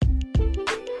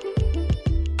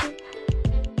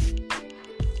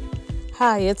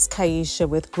Hi, it's Kaisha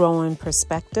with Growing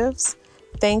Perspectives.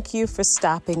 Thank you for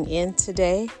stopping in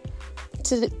today.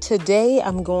 Today,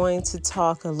 I'm going to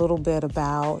talk a little bit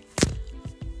about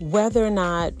whether or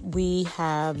not we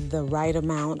have the right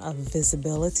amount of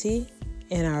visibility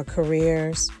in our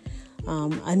careers,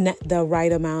 the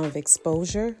right amount of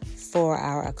exposure for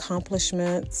our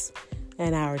accomplishments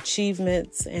and our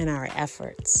achievements and our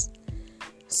efforts.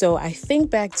 So I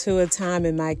think back to a time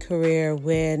in my career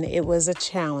when it was a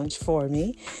challenge for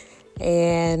me.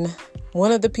 And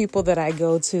one of the people that I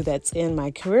go to that's in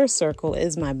my career circle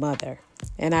is my mother.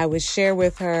 And I would share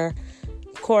with her,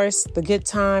 of course, the good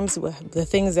times, the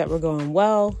things that were going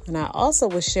well. And I also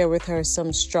would share with her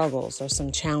some struggles or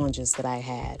some challenges that I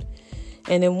had.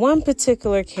 And in one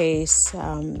particular case,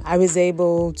 I was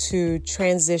able to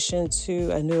transition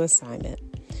to a new assignment.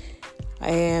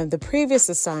 And the previous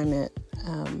assignment,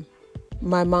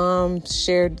 my mom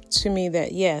shared to me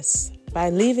that, yes,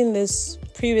 by leaving this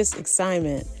previous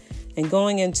assignment and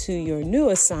going into your new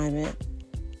assignment,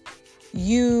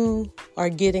 you are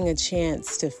getting a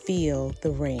chance to feel the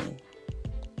rain.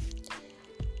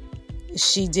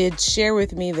 She did share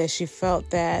with me that she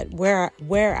felt that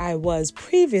where I was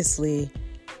previously,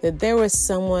 that there was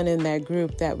someone in that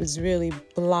group that was really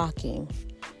blocking,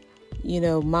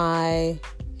 my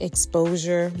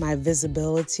exposure, my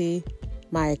visibility,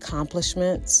 my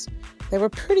accomplishments. They were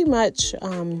pretty much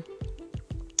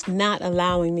not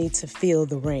allowing me to feel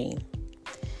the rain.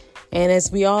 And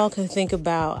as we all can think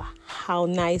about how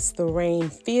nice the rain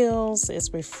feels,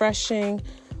 it's refreshing,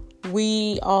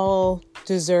 we all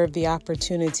deserve the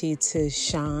opportunity to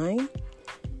shine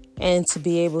and to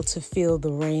be able to feel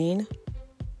the rain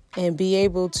and be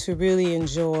able to really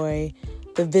enjoy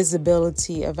the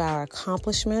visibility of our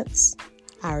accomplishments,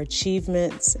 our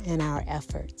achievements, and our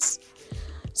efforts.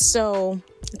 So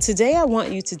today I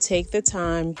want you to take the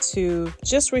time to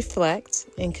just reflect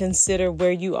and consider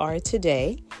where you are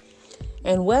today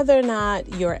and whether or not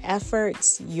your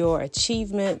efforts, your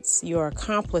achievements, your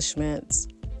accomplishments,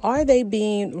 are they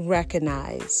being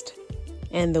recognized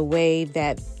in the way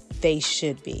that they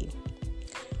should be?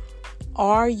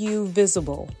 Are you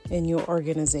visible in your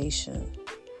organization?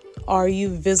 Are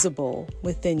you visible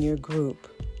within your group?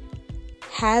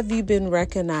 Have you been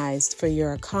recognized for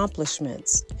your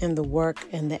accomplishments and the work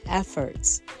and the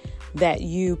efforts that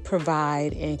you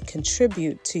provide and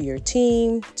contribute to your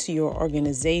team, to your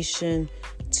organization,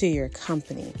 to your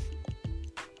company?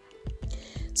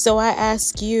 So I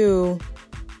ask you,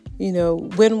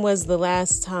 when was the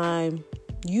last time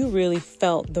you really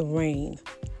felt the rain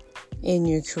in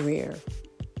your career?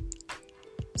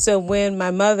 So when my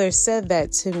mother said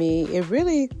that to me, it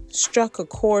really struck a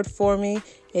chord for me.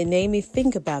 It made me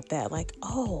think about that,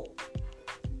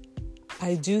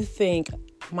 I do think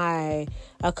my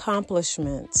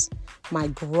accomplishments, my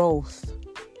growth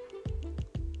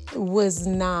was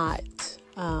not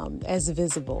as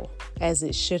visible as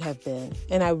it should have been.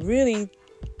 And I really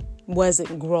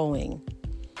wasn't growing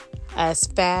as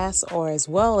fast or as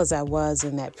well as I was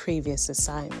in that previous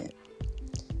assignment.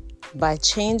 By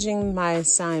changing my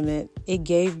assignment, it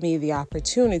gave me the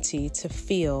opportunity to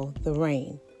feel the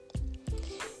rain.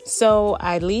 So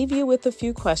I leave you with a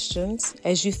few questions.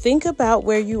 As you think about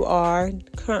where you are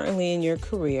currently in your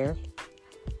career,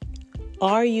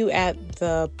 are you at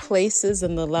the places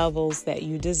and the levels that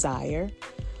you desire?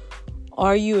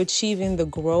 Are you achieving the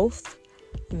growth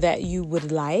that you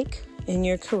would like in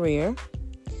your career?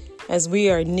 As we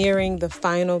are nearing the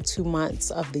final 2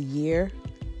 months of the year,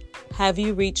 have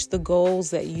you reached the goals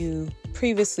that you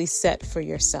previously set for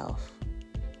yourself?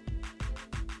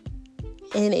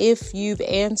 And if you've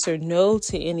answered no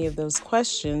to any of those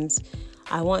questions,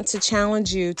 I want to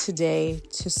challenge you today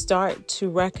to start to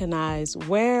recognize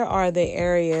where are the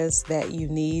areas that you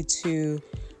need to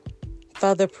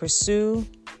further pursue,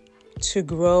 to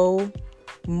grow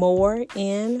more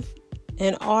in,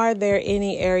 and are there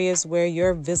any areas where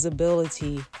your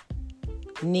visibility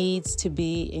needs to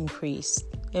be increased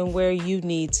and where you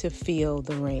need to feel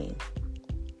the rain?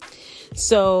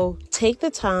 So take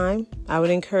the time. I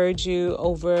would encourage you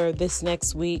over this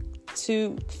next week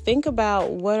to think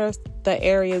about what are the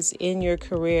areas in your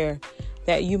career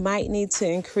that you might need to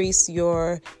increase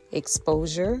your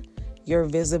exposure, your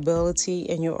visibility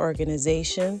in your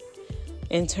organization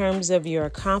in terms of your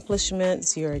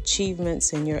accomplishments, your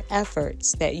achievements, and your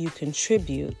efforts that you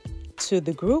contribute to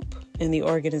the group and the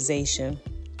organization.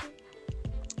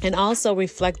 And also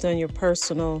reflect on your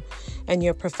personal and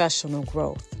your professional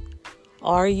growth.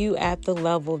 Are you at the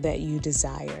level that you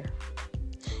desire?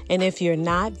 And if you're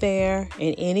not there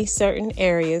in any certain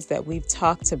areas that we've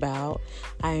talked about,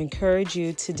 I encourage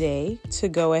you today to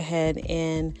go ahead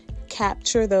and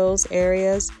capture those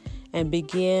areas and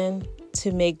begin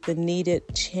to make the needed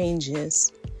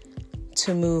changes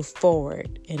to move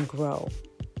forward and grow,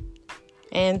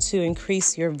 and to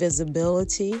increase your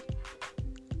visibility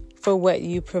for what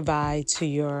you provide to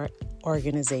your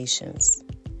organizations.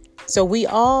 So we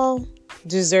all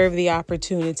deserve the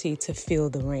opportunity to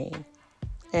feel the rain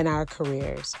in our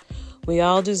careers. We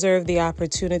all deserve the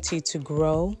opportunity to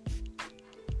grow,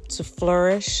 to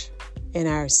flourish in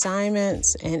our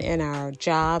assignments and in our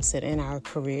jobs and in our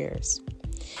careers.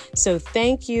 So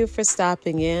thank you for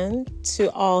stopping in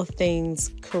to All Things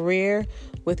Career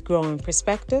with Growing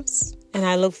Perspectives. And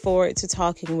I look forward to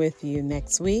talking with you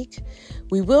next week.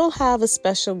 We will have a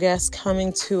special guest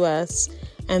coming to us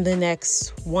in the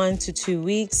next 1 to 2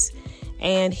 weeks.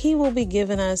 And he will be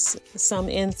giving us some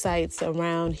insights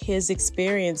around his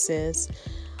experiences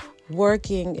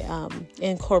working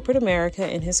in corporate America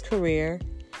in his career,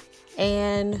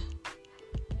 and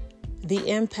the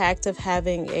impact of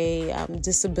having a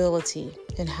disability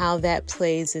and how that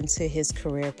plays into his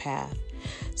career path.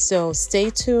 So stay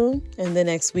tuned. In the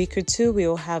next week or two, we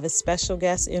will have a special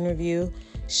guest interview,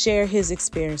 share his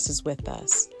experiences with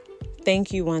us.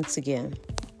 Thank you once again.